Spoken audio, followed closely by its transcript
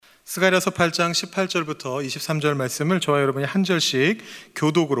스가랴서 8장 18절부터 23절 말씀을 저와 여러분이 한 절씩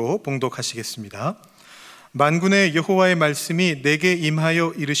교독으로 봉독하시겠습니다. 만군의 여호와의 말씀이 내게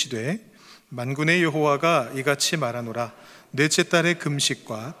임하여 이르시되, 만군의 여호와가 이같이 말하노라. 넷째 달의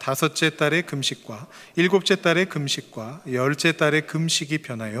금식과 다섯째 달의 금식과 일곱째 달의 금식과 열째 달의 금식이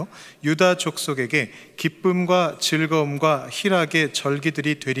변하여 유다 족속에게 기쁨과 즐거움과 희락의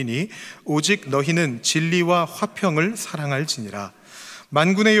절기들이 되리니 오직 너희는 진리와 화평을 사랑할지니라.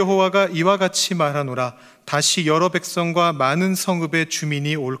 만군의 여호와가 이와 같이 말하노라. 다시 여러 백성과 많은 성읍의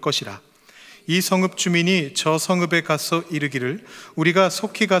주민이 올 것이라. 이 성읍 주민이 저 성읍에 가서 이르기를, 우리가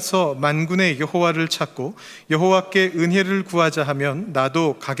속히 가서 만군의 여호와를 찾고 여호와께 은혜를 구하자 하면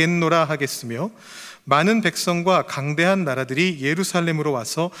나도 가겠노라 하겠으며, 많은 백성과 강대한 나라들이 예루살렘으로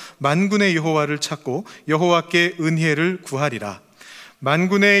와서 만군의 여호와를 찾고 여호와께 은혜를 구하리라.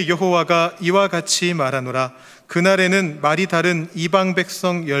 만군의 여호와가 이와 같이 말하노라. 그날에는 말이 다른 이방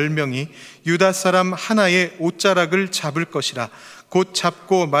백성 10명이 유다 사람 하나의 옷자락을 잡을 것이라. 곧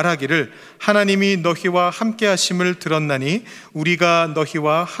잡고 말하기를, 하나님이 너희와 함께 하심을 들었나니 우리가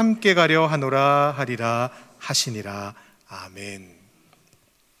너희와 함께 가려 하노라 하리라 하시니라. 아멘.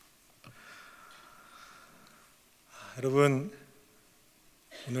 여러분,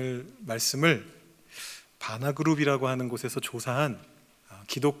 오늘 말씀을 바나그룹이라고 하는 곳에서 조사한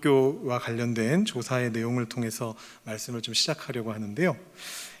기독교와 관련된 조사의 내용을 통해서 말씀을 좀 시작하려고 하는데요.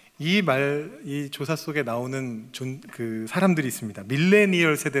 이 조사 속에 나오는 그 사람들이 있습니다.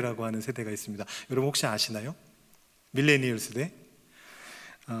 밀레니얼 세대라고 하는 세대가 있습니다. 여러분 혹시 아시나요? 밀레니얼 세대?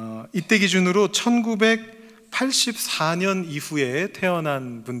 이때 기준으로 1984년 이후에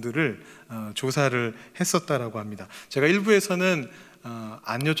태어난 분들을 조사를 했었다라고 합니다. 제가 1부에서는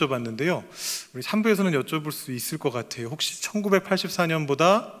안 여쭤봤는데요. 우리 3부에서는 여쭤볼 수 있을 것 같아요. 혹시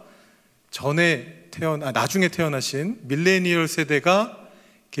 1984년보다 나중에 태어나신 밀레니얼 세대가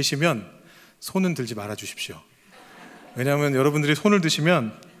계시면 손은 들지 말아 주십시오. 왜냐하면 여러분들이 손을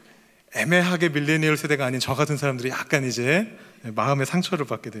드시면 애매하게 밀레니얼 세대가 아닌 저 같은 사람들이 약간 이제 마음의 상처를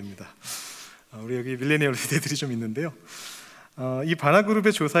받게 됩니다. 우리 여기 밀레니얼 세대들이 좀 있는데요. 이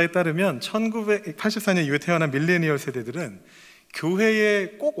바나그룹의 조사에 따르면 1984년 이후에 태어난 밀레니얼 세대들은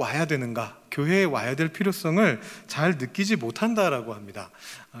교회에 꼭 와야 되는가, 교회에 와야 될 필요성을 잘 느끼지 못한다라고 합니다.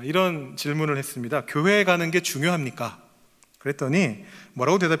 이런 질문을 했습니다. 교회에 가는 게 중요합니까? 그랬더니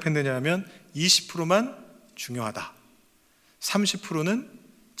뭐라고 대답했느냐 하면 20%만 중요하다, 30%는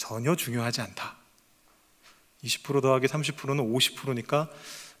전혀 중요하지 않다. 20% 더하기 30%는 50%니까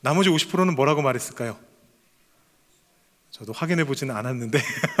나머지 50%는 뭐라고 말했을까요? 저도 확인해 보지는 않았는데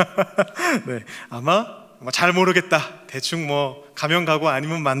네, 아마 잘 모르겠다, 대충 뭐 가면 가고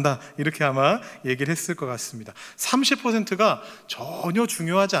아니면 만다, 이렇게 아마 얘기를 했을 것 같습니다. 30%가 전혀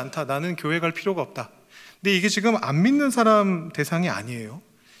중요하지 않다, 나는 교회 갈 필요가 없다. 근데 이게 지금 안 믿는 사람 대상이 아니에요.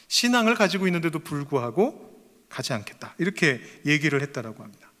 신앙을 가지고 있는데도 불구하고 가지 않겠다, 이렇게 얘기를 했다라고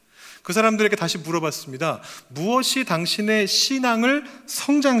합니다. 그 사람들에게 다시 물어봤습니다. 무엇이 당신의 신앙을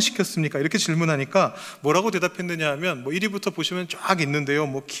성장시켰습니까? 이렇게 질문하니까 뭐라고 대답했느냐 하면 1위부터 보시면 쫙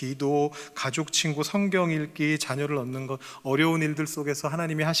있는데요. 기도, 가족, 친구, 성경 읽기, 자녀를 얻는 것, 어려운 일들 속에서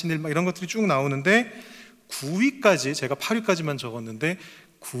하나님이 하신 일, 이런 것들이 쭉 나오는데 9위까지, 제가 8위까지만 적었는데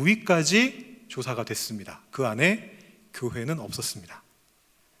 9위까지 조사가 됐습니다. 그 안에 교회는 없었습니다.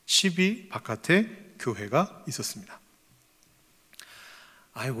 10위 바깥에 교회가 있었습니다.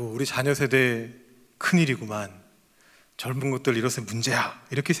 아이고, 우리 자녀 세대 큰일이구만, 젊은 것들 이래서 문제야,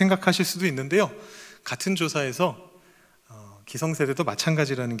 이렇게 생각하실 수도 있는데요. 같은 조사에서 기성세대도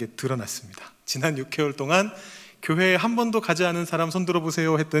마찬가지라는 게 드러났습니다. 지난 6개월 동안 교회에 한 번도 가지 않은 사람 손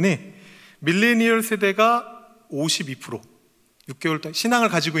들어보세요 했더니 밀레니얼 세대가 52%, 6개월 동안 신앙을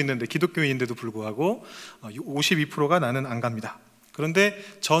가지고 있는데, 기독교인인데도 불구하고 52%가 나는 안 갑니다. 그런데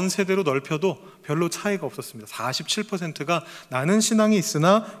전 세대로 넓혀도 별로 차이가 없었습니다. 47%가 나는 신앙이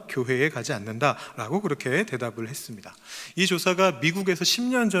있으나 교회에 가지 않는다라고 그렇게 대답을 했습니다. 이 조사가 미국에서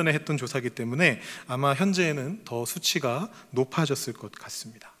 10년 전에 했던 조사이기 때문에 아마 현재에는 더 수치가 높아졌을 것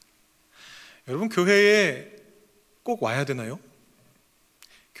같습니다. 여러분, 교회에 꼭 와야 되나요?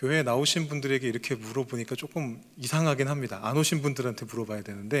 교회에 나오신 분들에게 이렇게 물어보니까 조금 이상하긴 합니다. 안 오신 분들한테 물어봐야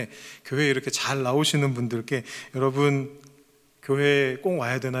되는데, 교회에 이렇게 잘 나오시는 분들께 여러분 교회에 꼭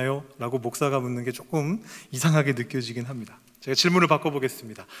와야 되나요? 라고 목사가 묻는 게 조금 이상하게 느껴지긴 합니다. 제가 질문을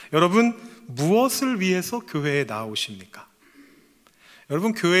바꿔보겠습니다. 여러분, 무엇을 위해서 교회에 나오십니까?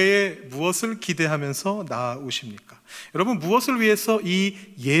 여러분, 교회에 무엇을 기대하면서 나오십니까? 여러분, 무엇을 위해서 이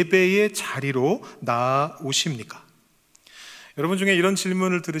예배의 자리로 나오십니까? 여러분 중에 이런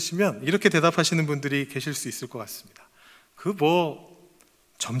질문을 들으시면 이렇게 대답하시는 분들이 계실 수 있을 것 같습니다.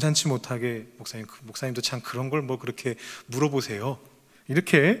 점잖지 못하게 목사님도 참 그런 걸 그렇게 물어보세요.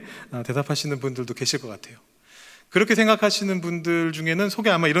 이렇게 대답하시는 분들도 계실 것 같아요. 그렇게 생각하시는 분들 중에는 속에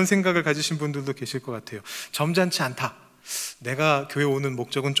아마 이런 생각을 가지신 분들도 계실 것 같아요. 점잖지 않다. 내가 교회 오는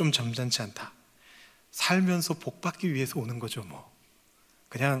목적은 좀 점잖지 않다. 살면서 복 받기 위해서 오는 거죠 뭐.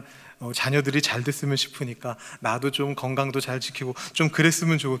 그냥 자녀들이 잘 됐으면 싶으니까, 나도 좀 건강도 잘 지키고 좀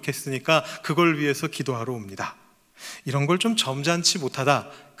그랬으면 좋겠으니까 그걸 위해서 기도하러 옵니다. 이런 걸 좀 점잖지 못하다,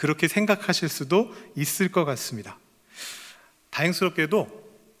 그렇게 생각하실 수도 있을 것 같습니다.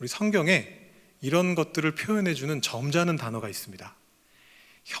 다행스럽게도 우리 성경에 이런 것들을 표현해주는 점잖은 단어가 있습니다.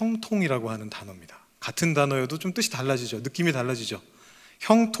 형통이라고 하는 단어입니다. 같은 단어여도 좀 뜻이 달라지죠. 느낌이 달라지죠.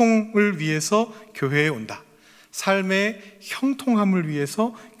 형통을 위해서 교회에 온다. 삶의 형통함을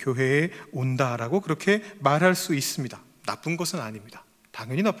위해서 교회에 온다라고 그렇게 말할 수 있습니다. 나쁜 것은 아닙니다.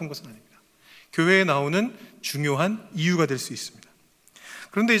 당연히 나쁜 것은 아닙니다. 교회에 나오는 중요한 이유가 될 수 있습니다.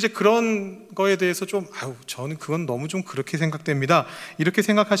 그런데 이제 그런 거에 대해서 저는 그건 너무 좀 그렇게 생각됩니다, 이렇게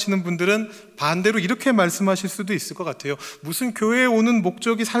생각하시는 분들은 반대로 이렇게 말씀하실 수도 있을 것 같아요. 무슨 교회에 오는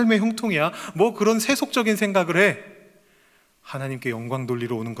목적이 삶의 형통이야, 뭐 그런 세속적인 생각을 해. 하나님께 영광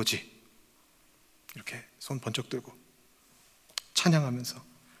돌리러 오는 거지. 이렇게 손 번쩍 들고 찬양하면서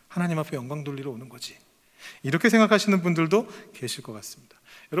하나님 앞에 영광 돌리러 오는 거지. 이렇게 생각하시는 분들도 계실 것 같습니다.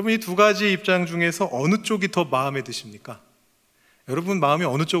 여러분, 이 두 가지 입장 중에서 어느 쪽이 더 마음에 드십니까? 여러분 마음이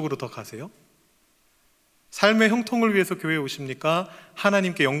어느 쪽으로 더 가세요? 삶의 형통을 위해서 교회에 오십니까?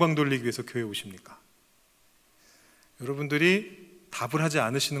 하나님께 영광 돌리기 위해서 교회에 오십니까? 여러분들이 답을 하지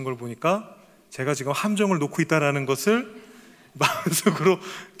않으시는 걸 보니까 제가 지금 함정을 놓고 있다는 것을 마음속으로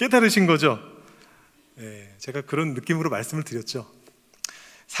깨달으신 거죠. 네, 제가 그런 느낌으로 말씀을 드렸죠.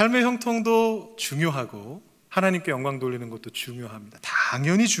 삶의 형통도 중요하고 하나님께 영광 돌리는 것도 중요합니다.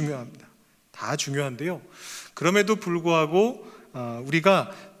 당연히 중요합니다. 다 중요한데요, 그럼에도 불구하고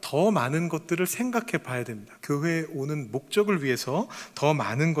우리가 더 많은 것들을 생각해 봐야 됩니다. 교회에 오는 목적을 위해서 더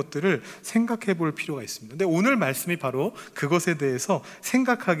많은 것들을 생각해 볼 필요가 있습니다. 근데 오늘 말씀이 바로 그것에 대해서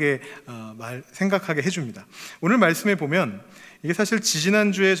생각하게 해줍니다. 오늘 말씀에 보면 이게 사실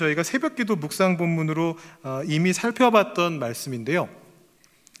지지난주에 저희가 새벽기도 묵상 본문으로 이미 살펴봤던 말씀인데요,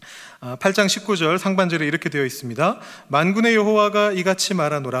 8장 19절 상반절에 이렇게 되어 있습니다. 만군의 여호와가 이같이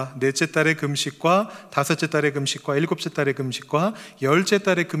말하노라. 넷째 달의 금식과 다섯째 달의 금식과 일곱째 달의 금식과 열째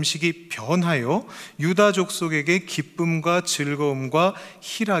달의 금식이 변하여 유다 족속에게 기쁨과 즐거움과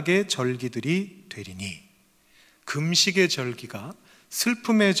희락의 절기들이 되리니. 금식의 절기가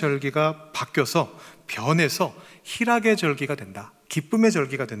슬픔의 절기가 바뀌어서 변해서 희락의 절기가 된다, 기쁨의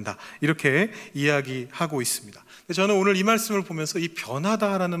절기가 된다, 이렇게 이야기하고 있습니다. 저는 오늘 이 말씀을 보면서 이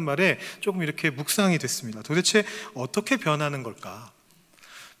변하다라는 말에 조금 이렇게 묵상이 됐습니다. 도대체 어떻게 변하는 걸까?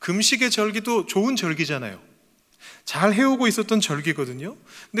 금식의 절기도 좋은 절기잖아요. 잘 해오고 있었던 절기거든요.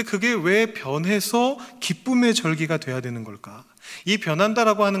 근데 그게 왜 변해서 기쁨의 절기가 돼야 되는 걸까? 이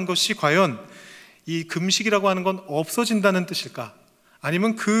변한다라고 하는 것이 과연 이 금식이라고 하는 건 없어진다는 뜻일까?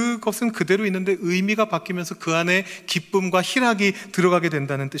 아니면 그것은 그대로 있는데 의미가 바뀌면서 그 안에 기쁨과 희락이 들어가게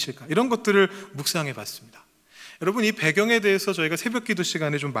된다는 뜻일까? 이런 것들을 묵상해 봤습니다. 여러분, 이 배경에 대해서 저희가 새벽기도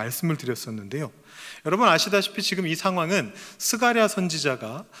시간에 좀 말씀을 드렸었는데요, 여러분 아시다시피 지금 이 상황은 스가랴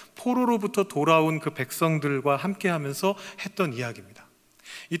선지자가 포로로부터 돌아온 그 백성들과 함께 하면서 했던 이야기입니다.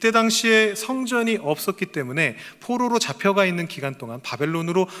 이때 당시에 성전이 없었기 때문에 포로로 잡혀가 있는 기간 동안,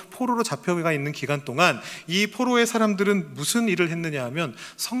 바벨론으로 포로로 잡혀가 있는 기간 동안 이 포로의 사람들은 무슨 일을 했느냐 하면,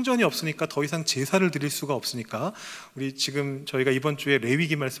 성전이 없으니까 더 이상 제사를 드릴 수가 없으니까, 우리 지금 저희가 이번 주에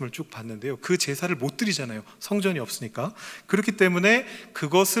레위기 말씀을 쭉 봤는데요, 그 제사를 못 드리잖아요, 성전이 없으니까. 그렇기 때문에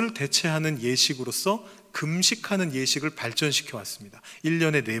그것을 대체하는 예식으로서 금식하는 예식을 발전시켜 왔습니다.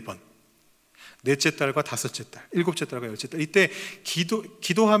 1년에 4번, 넷째 달과 다섯째 달, 일곱째 달과 열째 달, 이때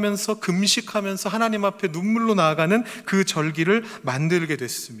기도하면서 금식하면서 하나님 앞에 눈물로 나아가는 그 절기를 만들게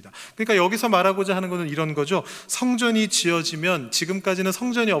됐습니다. 그러니까 여기서 말하고자 하는 것은 이런 거죠. 성전이 지어지면, 지금까지는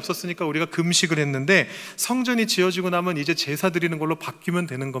성전이 없었으니까 우리가 금식을 했는데 성전이 지어지고 나면 이제 제사 드리는 걸로 바뀌면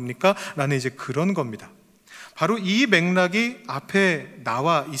되는 겁니까? 라는 이제 그런 겁니다. 바로 이 맥락이 앞에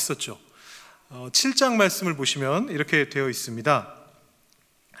나와 있었죠. 7장 말씀을 보시면 이렇게 되어 있습니다.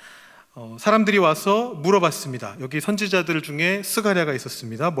 사람들이 와서 물어봤습니다. 여기 선지자들 중에 스가랴가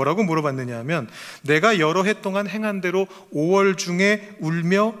있었습니다. 뭐라고 물어봤느냐 하면, 내가 여러 해 동안 행한 대로 5월 중에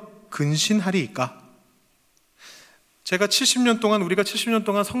울며 근신하리이까? 우리가 70년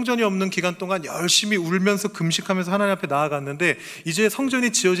동안 성전이 없는 기간 동안 열심히 울면서 금식하면서 하나님 앞에 나아갔는데 이제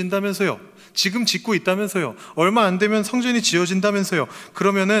성전이 지어진다면서요, 지금 짓고 있다면서요, 얼마 안 되면 성전이 지어진다면서요.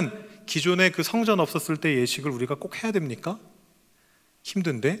 그러면은 기존에 그 성전 없었을 때 예식을 우리가 꼭 해야 됩니까?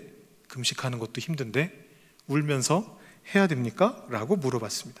 힘든데, 금식하는 것도 힘든데 울면서 해야 됩니까? 라고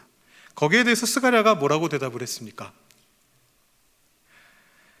물어봤습니다. 거기에 대해서 스가랴가 뭐라고 대답을 했습니까?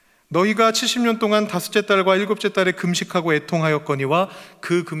 너희가 70년 동안 다섯째 달과 일곱째 달에 금식하고 애통하였거니와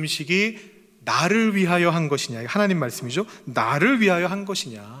그 금식이 나를 위하여 한 것이냐. 하나님 말씀이죠. 나를 위하여 한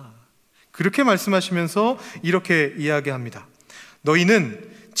것이냐. 그렇게 말씀하시면서 이렇게 이야기합니다.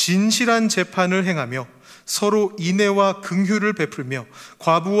 너희는 진실한 재판을 행하며 서로 인애와 긍휼을 베풀며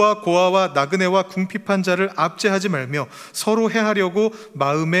과부와 고아와 나그네와 궁핍한 자를 압제하지 말며 서로 해하려고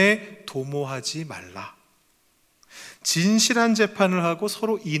마음에 도모하지 말라. 진실한 재판을 하고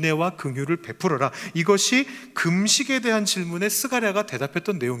서로 인애와 긍휼을 베풀어라. 이것이 금식에 대한 질문에 스가랴가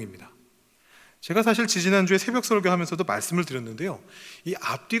대답했던 내용입니다. 제가 사실 지지난주에 새벽 설교하면서도 말씀을 드렸는데요, 이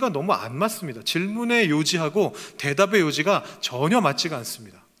앞뒤가 너무 안 맞습니다. 질문의 요지하고 대답의 요지가 전혀 맞지가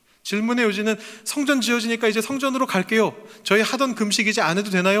않습니다. 질문의 요지는 성전 지어지니까 이제 성전으로 갈게요, 저희 하던 금식 이제 안 해도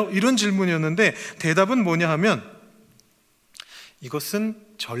되나요? 이런 질문이었는데 대답은 뭐냐 하면 이것은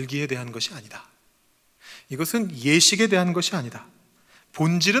절기에 대한 것이 아니다. 이것은 예식에 대한 것이 아니다.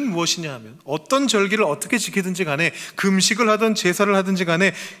 본질은 무엇이냐 하면 어떤 절기를 어떻게 지키든지 간에 금식을 하든 제사를 하든지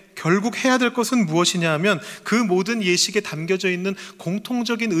간에 결국 해야 될 것은 무엇이냐 하면 그 모든 예식에 담겨져 있는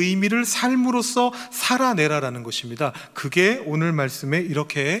공통적인 의미를 삶으로써 살아내라라는 것입니다. 그게 오늘 말씀에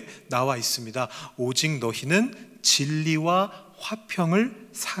이렇게 나와 있습니다. 오직 너희는 진리와 화평을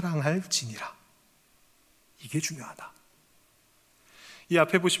사랑할지니라. 이게 중요하다. 이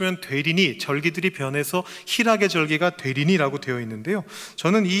앞에 보시면 되리니, 절기들이 변해서 희락의 절기가 되리니라고 되어 있는데요,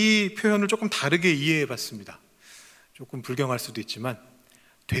 저는 이 표현을 조금 다르게 이해해 봤습니다. 조금 불경할 수도 있지만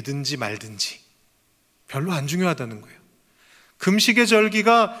되든지 말든지 별로 안 중요하다는 거예요. 금식의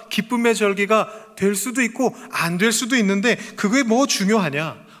절기가 기쁨의 절기가 될 수도 있고 안 될 수도 있는데 그게 뭐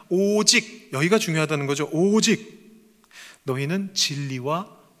중요하냐. 오직, 여기가 중요하다는 거죠. 오직 너희는 진리와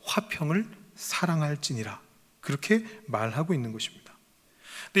화평을 사랑할지니라. 그렇게 말하고 있는 것입니다.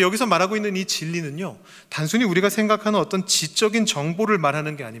 근데 여기서 말하고 있는 이 진리는요, 단순히 우리가 생각하는 어떤 지적인 정보를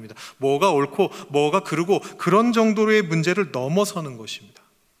말하는 게 아닙니다. 뭐가 옳고 뭐가 그르고 그런 정도의 문제를 넘어서는 것입니다.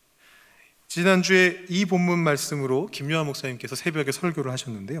 지난주에 이 본문 말씀으로 김요한 목사님께서 새벽에 설교를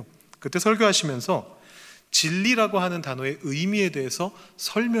하셨는데요, 그때 설교하시면서 진리라고 하는 단어의 의미에 대해서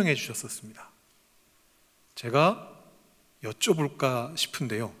설명해 주셨었습니다. 제가 여쭤볼까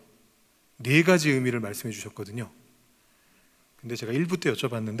싶은데요, 4가지 의미를 말씀해 주셨거든요. 근데 제가 1부 때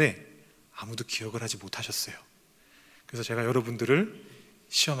여쭤봤는데 아무도 기억을 하지 못하셨어요. 그래서 제가 여러분들을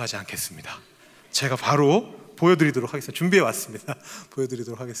시험하지 않겠습니다. 제가 바로 보여드리도록 하겠습니다. 준비해 왔습니다.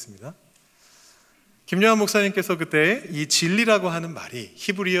 보여드리도록 하겠습니다. 김요한 목사님께서 그때 이 진리라고 하는 말이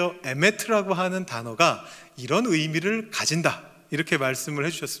히브리어 에메트라고 하는 단어가 이런 의미를 가진다, 이렇게 말씀을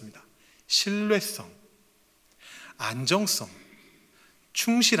해주셨습니다. 신뢰성, 안정성,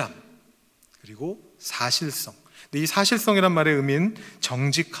 충실함, 그리고 사실성. 이 사실성이란 말의 의미는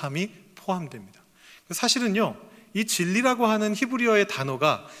정직함이 포함됩니다. 사실은요, 이 진리라고 하는 히브리어의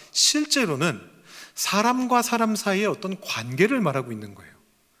단어가 실제로는 사람과 사람 사이의 어떤 관계를 말하고 있는 거예요.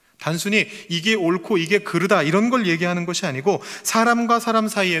 단순히 이게 옳고 이게 그르다 이런 걸 얘기하는 것이 아니고 사람과 사람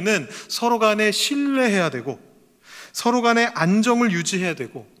사이에는 서로 간에 신뢰해야 되고 서로 간에 안정을 유지해야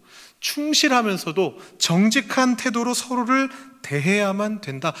되고 충실하면서도 정직한 태도로 서로를 대해야만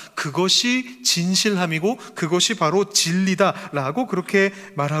된다. 그것이 진실함이고 그것이 바로 진리다라고 그렇게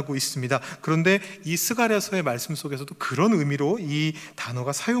말하고 있습니다. 그런데 이 스가랴서의 말씀 속에서도 그런 의미로 이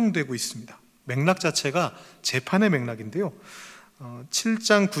단어가 사용되고 있습니다. 맥락 자체가 재판의 맥락인데요,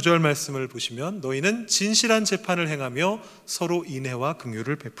 7장 9절 말씀을 보시면 너희는 진실한 재판을 행하며 서로 인애와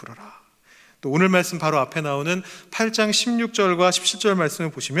긍휼을 베풀어라. 또 오늘 말씀 바로 앞에 나오는 8장 16절과 17절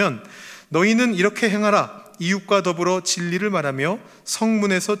말씀을 보시면 너희는 이렇게 행하라. 이웃과 더불어 진리를 말하며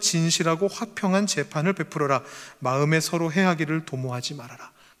성문에서 진실하고 화평한 재판을 베풀어라. 마음에 서로 해하기를 도모하지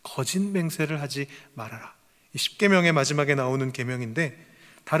말아라. 거짓 맹세를 하지 말아라. 이 10계명의 마지막에 나오는 계명인데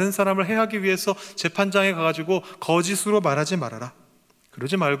다른 사람을 해하기 위해서 재판장에 가가지고 거짓으로 말하지 말아라.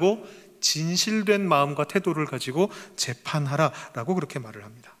 그러지 말고 진실된 마음과 태도를 가지고 재판하라라고 그렇게 말을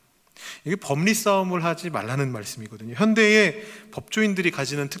합니다. 이게 법리 싸움을 하지 말라는 말씀이거든요. 현대의 법조인들이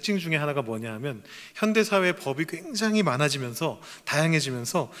가지는 특징 중에 하나가 뭐냐 하면 현대사회의 법이 굉장히 많아지면서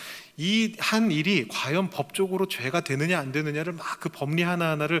다양해지면서 이 한 일이 과연 법적으로 죄가 되느냐 안 되느냐를 막 그 법리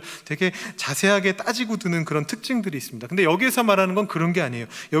하나하나를 되게 자세하게 따지고 드는 그런 특징들이 있습니다. 근데 여기서 말하는 건 그런 게 아니에요.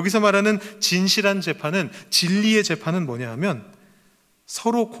 여기서 말하는 진실한 재판은, 진리의 재판은 뭐냐 하면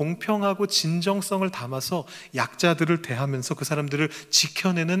서로 공평하고 진정성을 담아서 약자들을 대하면서 그 사람들을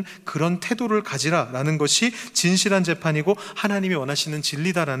지켜내는 그런 태도를 가지라라는 것이 진실한 재판이고 하나님이 원하시는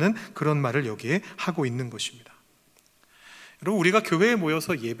진리다라는 그런 말을 여기에 하고 있는 것입니다. 여러분, 우리가 교회에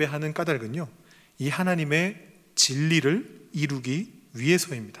모여서 예배하는 까닭은요, 이 하나님의 진리를 이루기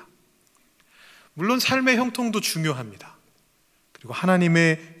위해서입니다. 물론 삶의 형통도 중요합니다. 그리고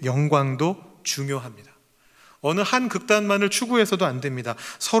하나님의 영광도 중요합니다. 어느 한 극단만을 추구해서도 안 됩니다.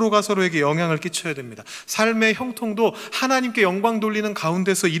 서로가 서로에게 영향을 끼쳐야 됩니다. 삶의 형통도 하나님께 영광 돌리는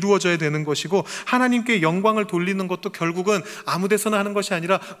가운데서 이루어져야 되는 것이고, 하나님께 영광을 돌리는 것도 결국은 아무 데서나 하는 것이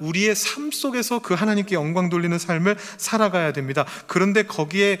아니라 우리의 삶 속에서 그 하나님께 영광 돌리는 삶을 살아가야 됩니다. 그런데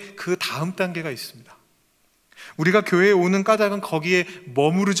거기에 그 다음 단계가 있습니다. 우리가 교회에 오는 까닭은 거기에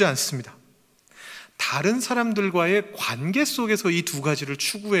머무르지 않습니다. 다른 사람들과의 관계 속에서 이 두 가지를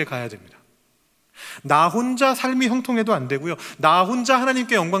추구해 가야 됩니다. 나 혼자 삶이 형통해도 안 되고요, 나 혼자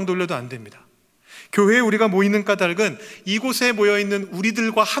하나님께 영광 돌려도 안 됩니다. 교회에 우리가 모이는 까닭은 이곳에 모여있는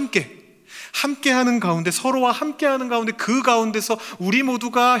우리들과 함께하는 가운데, 서로와 함께하는 가운데, 그 가운데서 우리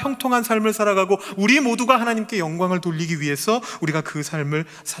모두가 형통한 삶을 살아가고 우리 모두가 하나님께 영광을 돌리기 위해서 우리가 그 삶을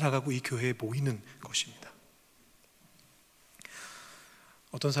살아가고 이 교회에 모이는 것입니다.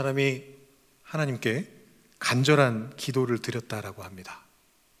 어떤 사람이 하나님께 간절한 기도를 드렸다라고 합니다.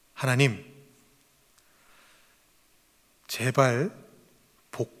 하나님, 제발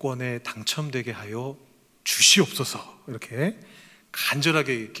복권에 당첨되게 하여 주시옵소서. 이렇게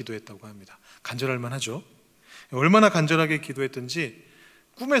간절하게 기도했다고 합니다. 간절할 만하죠. 얼마나 간절하게 기도했든지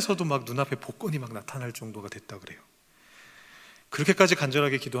꿈에서도 막 눈앞에 복권이 막 나타날 정도가 됐다 그래요. 그렇게까지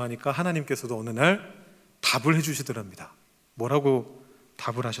간절하게 기도하니까 하나님께서도 어느 날 답을 해주시더랍니다. 뭐라고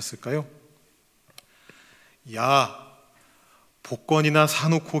답을 하셨을까요? 야, 복권이나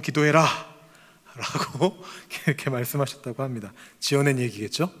사놓고 기도해라 라고 이렇게 말씀하셨다고 합니다. 지어낸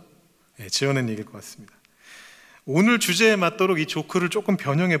얘기겠죠? 네, 지어낸 얘기일 것 같습니다. 오늘 주제에 맞도록 이 조크를 조금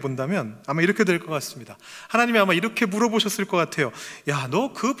변형해 본다면 아마 이렇게 될 것 같습니다. 하나님이 아마 이렇게 물어보셨을 것 같아요. 야,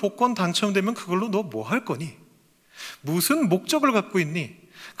 너 그 복권 당첨되면 그걸로 너 뭐 할 거니? 무슨 목적을 갖고 있니?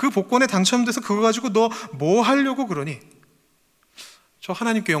 그 복권에 당첨돼서 그거 가지고 너 뭐 하려고 그러니? 저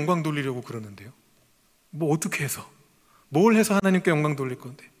하나님께 영광 돌리려고 그러는데요. 뭐 어떻게 해서? 뭘 해서 하나님께 영광 돌릴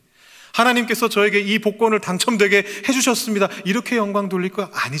건데? 하나님께서 저에게 이 복권을 당첨되게 해주셨습니다. 이렇게 영광 돌릴 거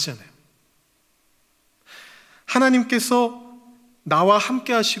아니잖아요. 하나님께서 나와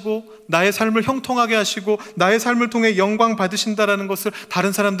함께 하시고 나의 삶을 형통하게 하시고 나의 삶을 통해 영광 받으신다라는 것을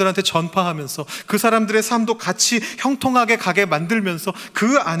다른 사람들한테 전파하면서 그 사람들의 삶도 같이 형통하게 가게 만들면서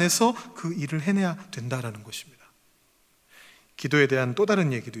그 안에서 그 일을 해내야 된다라는 것입니다. 기도에 대한 또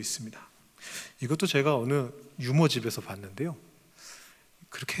다른 얘기도 있습니다. 이것도 제가 어느 유머집에서 봤는데요,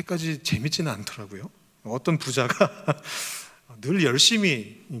 그렇게까지 재밌지는 않더라고요. 어떤 부자가 늘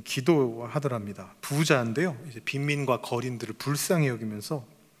열심히 기도하더랍니다. 부자인데요, 이제 빈민과 거린들을 불쌍히 여기면서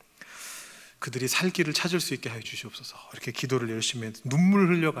그들이 살 길을 찾을 수 있게 하여 주시옵소서, 이렇게 기도를 열심히 해서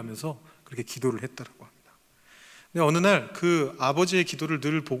눈물을 흘려가면서 그렇게 기도를 했다라고 합니다. 근데 어느 날 그 아버지의 기도를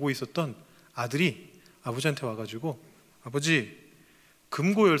늘 보고 있었던 아들이 아버지한테 와가지고, 아버지,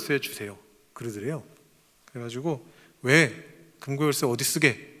 금고 열쇠 주세요 그러더래요. 그래가지고 왜 금고 열쇠 어디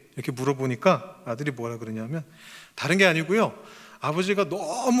쓰게? 이렇게 물어보니까 아들이 뭐라 그러냐면, 다른 게 아니고요, 아버지가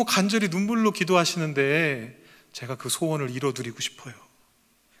너무 간절히 눈물로 기도하시는데 제가 그 소원을 이뤄드리고 싶어요.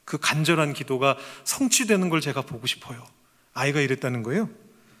 그 간절한 기도가 성취되는 걸 제가 보고 싶어요. 아이가 이랬다는 거예요.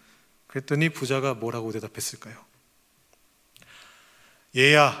 그랬더니 부자가 뭐라고 대답했을까요?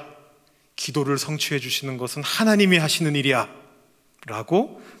 얘야, 기도를 성취해 주시는 것은 하나님이 하시는 일이야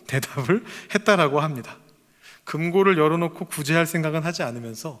라고 대답을 했다라고 합니다. 금고를 열어놓고 구제할 생각은 하지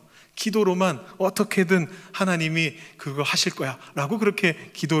않으면서 기도로만 어떻게든 하나님이 그거 하실 거야 라고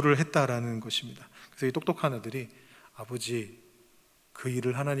그렇게 기도를 했다라는 것입니다. 그래서 이 똑똑한 아들이, 아버지, 그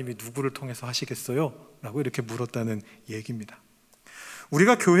일을 하나님이 누구를 통해서 하시겠어요? 라고 이렇게 물었다는 얘기입니다.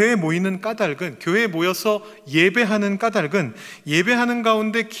 우리가 교회에 모이는 까닭은, 교회에 모여서 예배하는 까닭은, 예배하는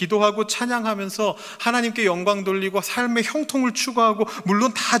가운데 기도하고 찬양하면서 하나님께 영광 돌리고 삶의 형통을 추구하고,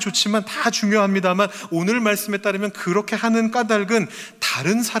 물론 다 좋지만, 다 중요합니다만, 오늘 말씀에 따르면 그렇게 하는 까닭은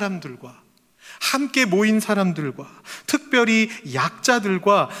다른 사람들과, 함께 모인 사람들과, 특별히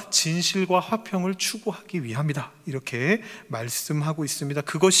약자들과 진실과 화평을 추구하기 위함이다, 이렇게 말씀하고 있습니다.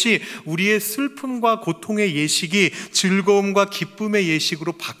 그것이 우리의 슬픔과 고통의 예식이 즐거움과 기쁨의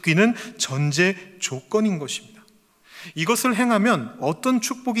예식으로 바뀌는 전제 조건인 것입니다. 이것을 행하면 어떤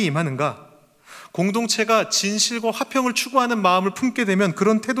축복이 임하는가? 공동체가 진실과 화평을 추구하는 마음을 품게 되면,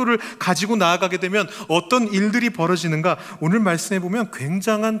 그런 태도를 가지고 나아가게 되면 어떤 일들이 벌어지는가? 오늘 말씀해 보면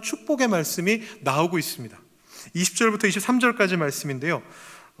굉장한 축복의 말씀이 나오고 있습니다. 20절부터 23절까지 말씀인데요,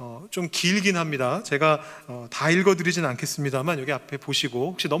 좀 길긴 합니다. 제가 다 읽어드리진 않겠습니다만 여기 앞에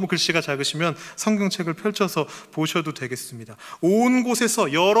보시고, 혹시 너무 글씨가 작으시면 성경책을 펼쳐서 보셔도 되겠습니다. 온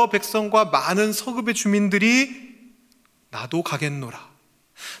곳에서 여러 백성과 많은 서급의 주민들이 나도 가겠노라,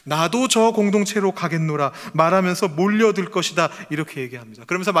 나도 저 공동체로 가겠노라 말하면서 몰려들 것이다, 이렇게 얘기합니다.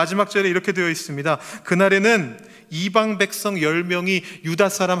 그러면서 마지막 절에 이렇게 되어 있습니다. 그날에는 이방 백성 10명이 유다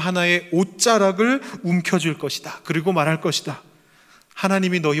사람 하나의 옷자락을 움켜쥘 것이다. 그리고 말할 것이다.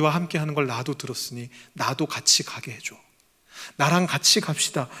 하나님이 너희와 함께 하는 걸 나도 들었으니 나도 같이 가게 해줘. 나랑 같이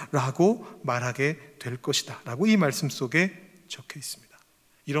갑시다 라고 말하게 될 것이다 라고 이 말씀 속에 적혀 있습니다.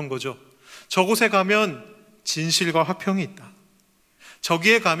 이런 거죠. 저곳에 가면 진실과 화평이 있다.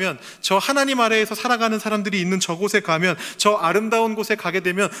 저기에 가면, 저 하나님 아래에서 살아가는 사람들이 있는 저곳에 가면, 저 아름다운 곳에 가게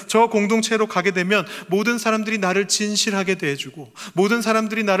되면, 저 공동체로 가게 되면 모든 사람들이 나를 진실하게 대해주고 모든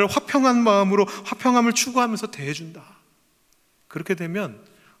사람들이 나를 화평한 마음으로 화평함을 추구하면서 대해준다. 그렇게 되면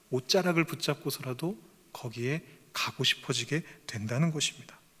옷자락을 붙잡고서라도 거기에 가고 싶어지게 된다는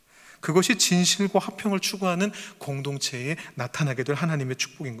것입니다. 그것이 진실과 화평을 추구하는 공동체에 나타나게 될 하나님의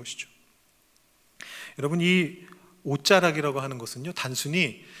축복인 것이죠. 여러분, 이 옷자락이라고 하는 것은요,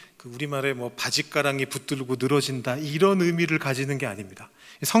 단순히 우리말에 바짓가랑이 붙들고 늘어진다 이런 의미를 가지는 게 아닙니다.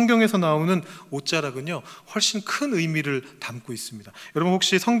 성경에서 나오는 옷자락은요, 훨씬 큰 의미를 담고 있습니다. 여러분,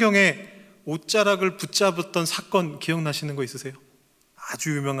 혹시 성경에 옷자락을 붙잡았던 사건 기억나시는 거 있으세요?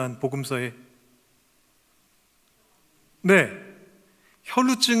 아주 유명한 복음서에, 네,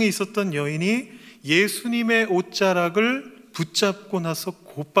 혈루증이 있었던 여인이 예수님의 옷자락을 붙잡고 나서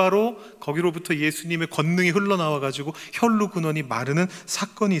곧바로 거기로부터 예수님의 권능이 흘러나와가지고 혈루 근원이 마르는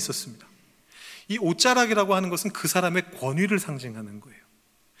사건이 있었습니다. 이 옷자락이라고 하는 것은 그 사람의 권위를 상징하는 거예요.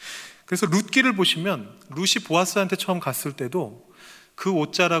 그래서 룻기를 보시면 룻이 보아스한테 처음 갔을 때도 그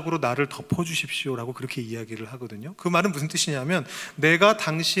옷자락으로 나를 덮어주십시오라고 그렇게 이야기를 하거든요. 그 말은 무슨 뜻이냐면, 내가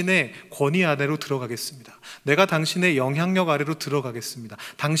당신의 권위 아래로 들어가겠습니다. 내가 당신의 영향력 아래로 들어가겠습니다.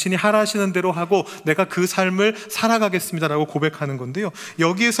 당신이 하라시는 대로 하고 내가 그 삶을 살아가겠습니다라고 고백하는 건데요,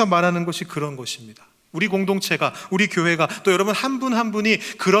 여기에서 말하는 것이 그런 것입니다. 우리 공동체가, 우리 교회가, 또 여러분 한 분 한 분이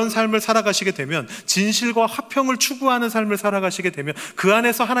그런 삶을 살아가시게 되면, 진실과 화평을 추구하는 삶을 살아가시게 되면, 그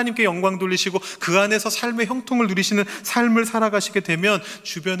안에서 하나님께 영광 돌리시고 그 안에서 삶의 형통을 누리시는 삶을 살아가시게 되면,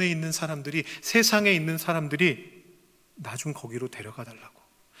 주변에 있는 사람들이, 세상에 있는 사람들이 나 좀 거기로 데려가 달라고,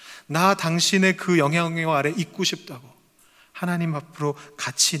 나 당신의 그 영향력 아래 있고 싶다고, 하나님 앞으로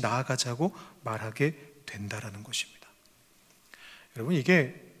같이 나아가자고 말하게 된다라는 것입니다. 여러분,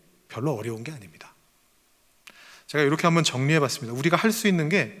 이게 별로 어려운 게 아닙니다. 제가 이렇게 한번 정리해 봤습니다. 우리가 할 수 있는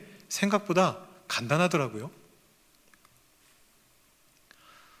게 생각보다 간단하더라고요.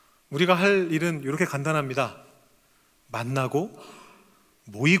 우리가 할 일은 이렇게 간단합니다. 만나고,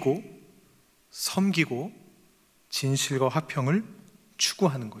 모이고, 섬기고, 진실과 화평을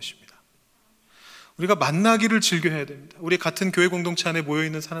추구하는 것입니다. 우리가 만나기를 즐겨야 됩니다. 우리 같은 교회 공동체 안에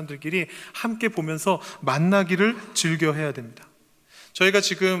모여있는 사람들끼리 함께 보면서 만나기를 즐겨해야 됩니다. 저희가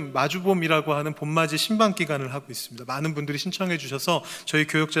지금 마주봄이라고 하는 봄맞이 신방 기간을 하고 있습니다. 많은 분들이 신청해 주셔서 저희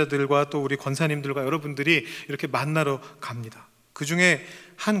교역자들과 또 우리 권사님들과 여러분들이 이렇게 만나러 갑니다. 그 중에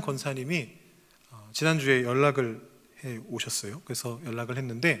한 권사님이 지난주에 연락을 해 오셨어요. 그래서 연락을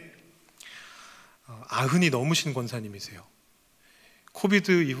했는데, 90이 넘으신 권사님이세요.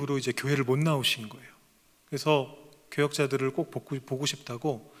 코비드 이후로 이제 교회를 못 나오신 거예요. 그래서 교역자들을 꼭 보고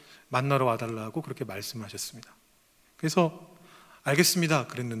싶다고 만나러 와달라고 그렇게 말씀하셨습니다. 그래서 알겠습니다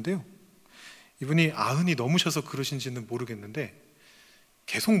그랬는데요, 이분이 90이 넘으셔서 그러신지는 모르겠는데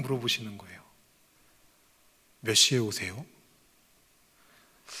계속 물어보시는 거예요. 몇 시에 오세요?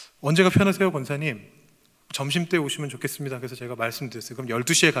 언제가 편하세요 권사님? 점심때 오시면 좋겠습니다. 그래서 제가 말씀드렸어요. 그럼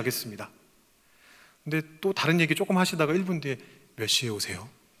 12시에 가겠습니다. 근데 또 다른 얘기 조금 하시다가 1분 뒤에 몇 시에 오세요?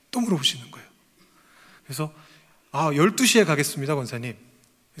 또 물어보시는 거예요. 그래서 12시에 가겠습니다 권사님.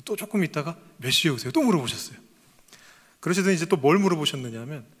 또 조금 있다가 몇 시에 오세요? 또 물어보셨어요. 그러시더니 이제 또 뭘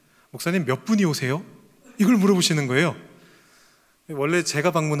물어보셨느냐면, 목사님 몇 분이 오세요? 이걸 물어보시는 거예요. 원래 제가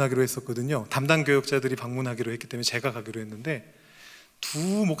방문하기로 했었거든요. 담당 교역자들이 방문하기로 했기 때문에 제가 가기로 했는데, 두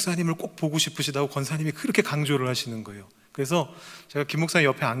목사님을 꼭 보고 싶으시다고 권사님이 그렇게 강조를 하시는 거예요. 그래서 제가 김 목사님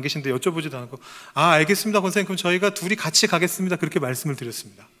옆에 안 계신데 여쭤보지도 않고, 알겠습니다 권사님, 그럼 저희가 둘이 같이 가겠습니다 그렇게 말씀을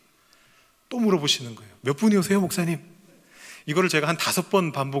드렸습니다. 또 물어보시는 거예요. 몇 분이 오세요 목사님? 이거를 제가 한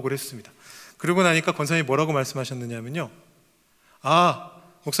 5번 반복을 했습니다. 그러고 나니까 권사님이 뭐라고 말씀하셨느냐면요,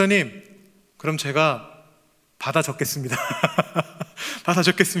 목사님 그럼 제가 받아 적겠습니다. 받아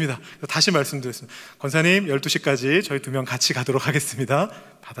적겠습니다. 다시 말씀드렸습니다. 권사님 12시까지 저희 2명 같이 가도록 하겠습니다.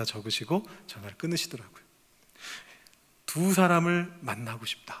 받아 적으시고 전화를 끊으시더라고요. 두 사람을 만나고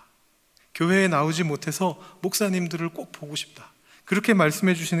싶다, 교회에 나오지 못해서 목사님들을 꼭 보고 싶다, 그렇게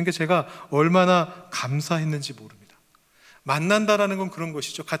말씀해 주시는 게 제가 얼마나 감사했는지 모릅니다. 만난다라는 건 그런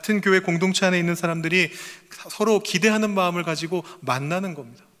것이죠. 같은 교회 공동체 안에 있는 사람들이 서로 기대하는 마음을 가지고 만나는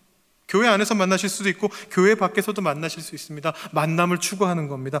겁니다. 교회 안에서 만나실 수도 있고 교회 밖에서도 만나실 수 있습니다. 만남을 추구하는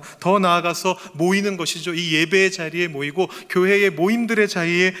겁니다. 더 나아가서 모이는 것이죠. 이 예배의 자리에 모이고 교회의 모임들의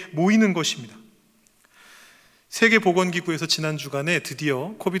자리에 모이는 것입니다. 세계보건기구에서 지난 주간에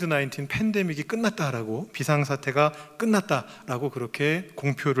드디어 코비드-19 팬데믹이 끝났다라고, 비상사태가 끝났다라고 그렇게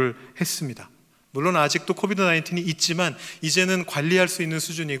공표를 했습니다. 물론 아직도 코비드-19이 있지만 이제는 관리할 수 있는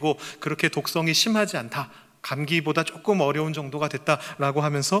수준이고 그렇게 독성이 심하지 않다, 감기보다 조금 어려운 정도가 됐다라고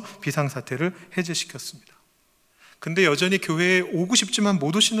하면서 비상사태를 해제시켰습니다. 근데 여전히 교회에 오고 싶지만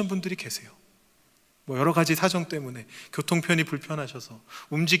못 오시는 분들이 계세요. 여러 가지 사정 때문에, 교통편이 불편하셔서,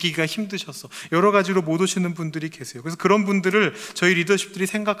 움직이기가 힘드셔서 여러 가지로 못 오시는 분들이 계세요. 그래서 그런 분들을 저희 리더십들이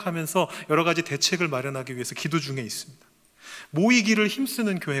생각하면서 여러 가지 대책을 마련하기 위해서 기도 중에 있습니다. 모이기를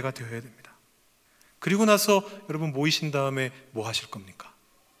힘쓰는 교회가 되어야 됩니다. 그리고 나서 여러분 모이신 다음에 뭐 하실 겁니까?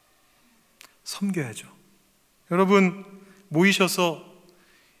 섬겨야죠. 여러분 모이셔서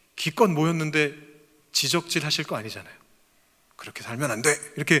기껏 모였는데 지적질 하실 거 아니잖아요. 그렇게 살면 안 돼,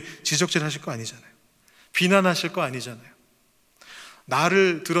 이렇게 지적질 하실 거 아니잖아요. 비난하실 거 아니잖아요.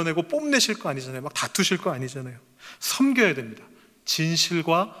 나를 드러내고 뽐내실 거 아니잖아요. 막 다투실 거 아니잖아요. 섬겨야 됩니다.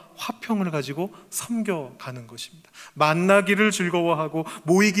 진실과 화평을 가지고 섬겨가는 것입니다. 만나기를 즐거워하고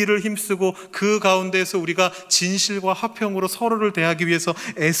모이기를 힘쓰고 그 가운데에서 우리가 진실과 화평으로 서로를 대하기 위해서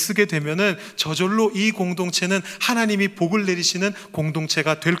애쓰게 되면은 저절로 이 공동체는 하나님이 복을 내리시는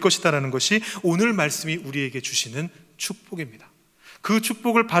공동체가 될 것이다라는 것이 오늘 말씀이 우리에게 주시는 축복입니다. 그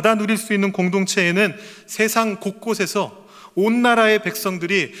축복을 받아 누릴 수 있는 공동체에는 세상 곳곳에서 온 나라의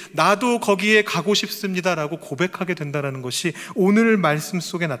백성들이 나도 거기에 가고 싶습니다라고 고백하게 된다는 것이 오늘 말씀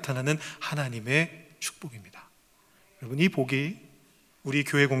속에 나타나는 하나님의 축복입니다. 여러분, 이 복이 우리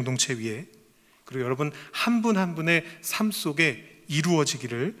교회 공동체 위에, 그리고 여러분 한 분 한 분의 삶 속에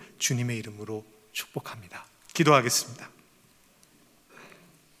이루어지기를 주님의 이름으로 축복합니다. 기도하겠습니다.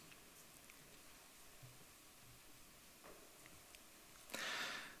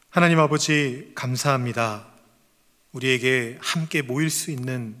 하나님 아버지, 감사합니다. 우리에게 함께 모일 수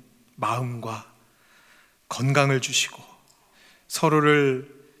있는 마음과 건강을 주시고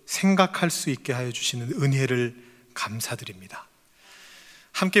서로를 생각할 수 있게 하여 주시는 은혜를 감사드립니다.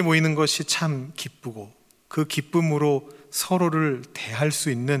 함께 모이는 것이 참 기쁘고 그 기쁨으로 서로를 대할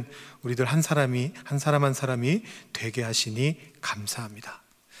수 있는 우리들 한 사람이, 한 사람 한 사람이 되게 하시니 감사합니다.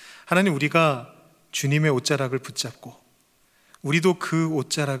 하나님, 우리가 주님의 옷자락을 붙잡고 우리도 그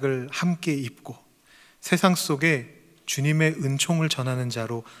옷자락을 함께 입고 세상 속에 주님의 은총을 전하는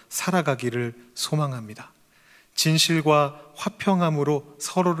자로 살아가기를 소망합니다. 진실과 화평함으로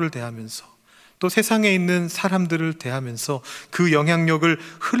서로를 대하면서 또 세상에 있는 사람들을 대하면서 그 영향력을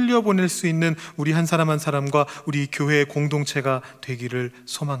흘려보낼 수 있는 우리 한 사람 한 사람과 우리 교회의 공동체가 되기를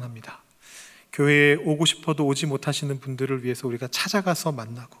소망합니다. 교회에 오고 싶어도 오지 못하시는 분들을 위해서 우리가 찾아가서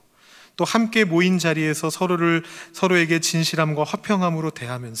만나고 또 함께 모인 자리에서 서로에게 진실함과 화평함으로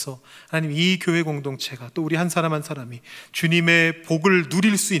대하면서 하나님, 이 교회 공동체가 또 우리 한 사람 한 사람이 주님의 복을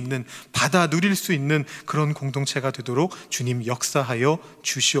누릴 수 있는, 받아 누릴 수 있는 그런 공동체가 되도록 주님 역사하여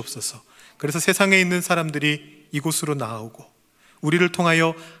주시옵소서. 그래서 세상에 있는 사람들이 이곳으로 나오고 우리를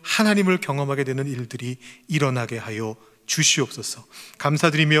통하여 하나님을 경험하게 되는 일들이 일어나게 하여 주시옵소서.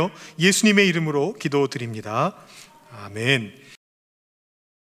 감사드리며 예수님의 이름으로 기도드립니다. 아멘.